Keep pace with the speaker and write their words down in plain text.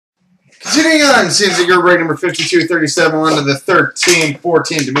Continuing on, CNC Group break number 5237 under the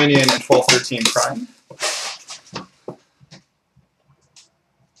 13-14 Dominion and 12-13 Prime.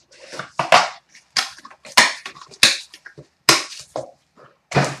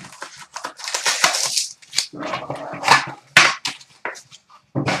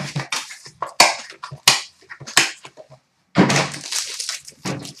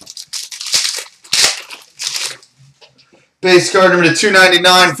 Base card number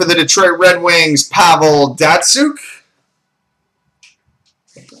 299 for the Detroit Red Wings, Pavel Datsyuk.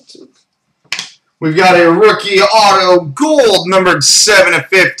 We've got a rookie auto gold numbered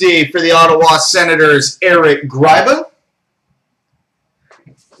 7/50 for the Ottawa Senators, Eric Gryba.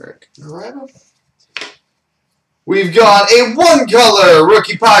 We've got a one-color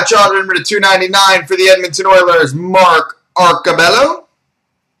rookie patch auto number 299 for the Edmonton Oilers, Mark Arcabello.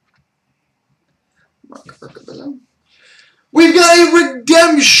 We've got a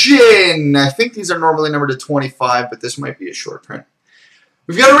redemption. I think these are normally numbered to 25, but this might be a short print.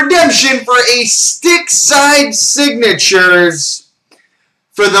 We've got a redemption for a stick side signatures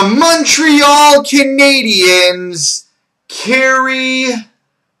for the Montreal Canadiens, Carey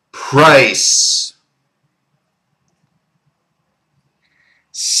Price.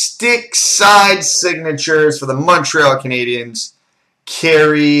 Stick side signatures for the Montreal Canadiens,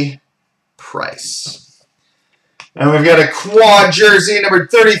 Carey Price. And we've got a quad jersey, number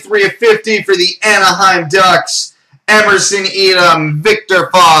 33/50 for the Anaheim Ducks, Emerson Edom, Victor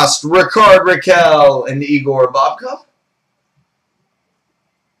Fost, Ricard Raquel, and Igor Bobkov.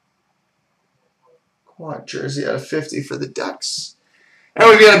 Quad jersey out of 50 for the Ducks. And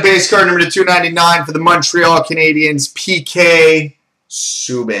we've got a base card number 299 for the Montreal Canadiens, PK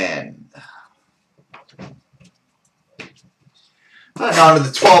Subban. And on to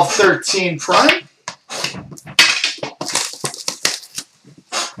the 12-13 Prime.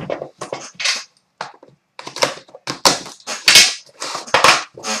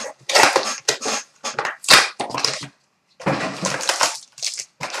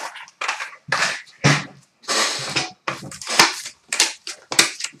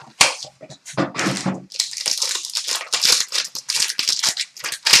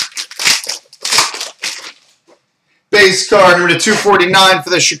 Base card number 249 for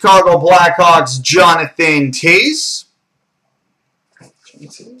the Chicago Blackhawks, Jonathan Toews.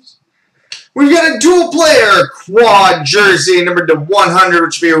 We've got a dual player quad jersey number 100,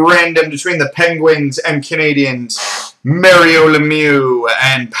 which would be random between the Penguins and Canadiens, Mario Lemieux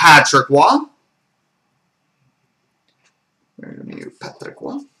and Patrick Roy. Patrick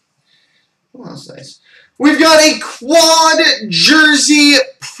Roy. Oh, that's nice. We've got a quad jersey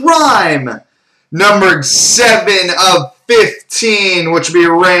prime, numbered 7/15, which would be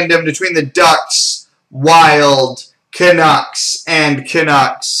random between the Ducks, Wild, Canucks, and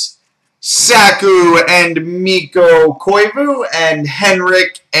Canucks. Saku and Mikko Koivu, and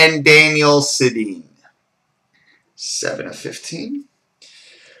Henrik and Daniel Sedin. 7/15.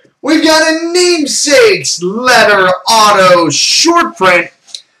 We've got a namesakes letter auto short print,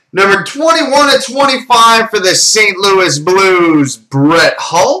 number 21/25 for the St. Louis Blues, Brett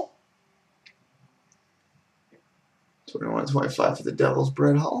Hull. 21/25 for the Devils,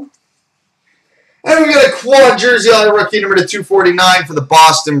 Brett Hull. And we got a quad jersey auto rookie number 249 for the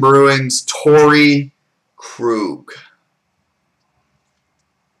Boston Bruins, Torrey Krug.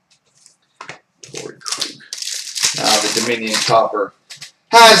 Now the Dominion Copper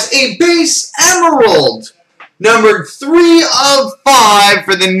has a base emerald, numbered 3/5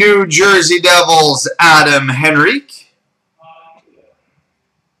 for the New Jersey Devils, Adam Henrique.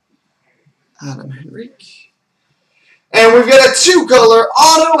 And we've got a two-color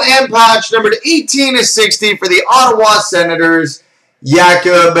auto and patch numbered 18/60 for the Ottawa Senators,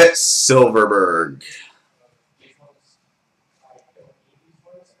 Jakob Silfverberg.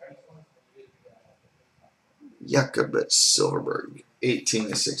 Jakob Silfverberg,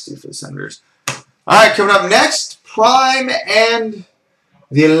 18/60 for the Senators. All right, coming up next, Prime and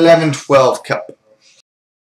the 11-12 Cup.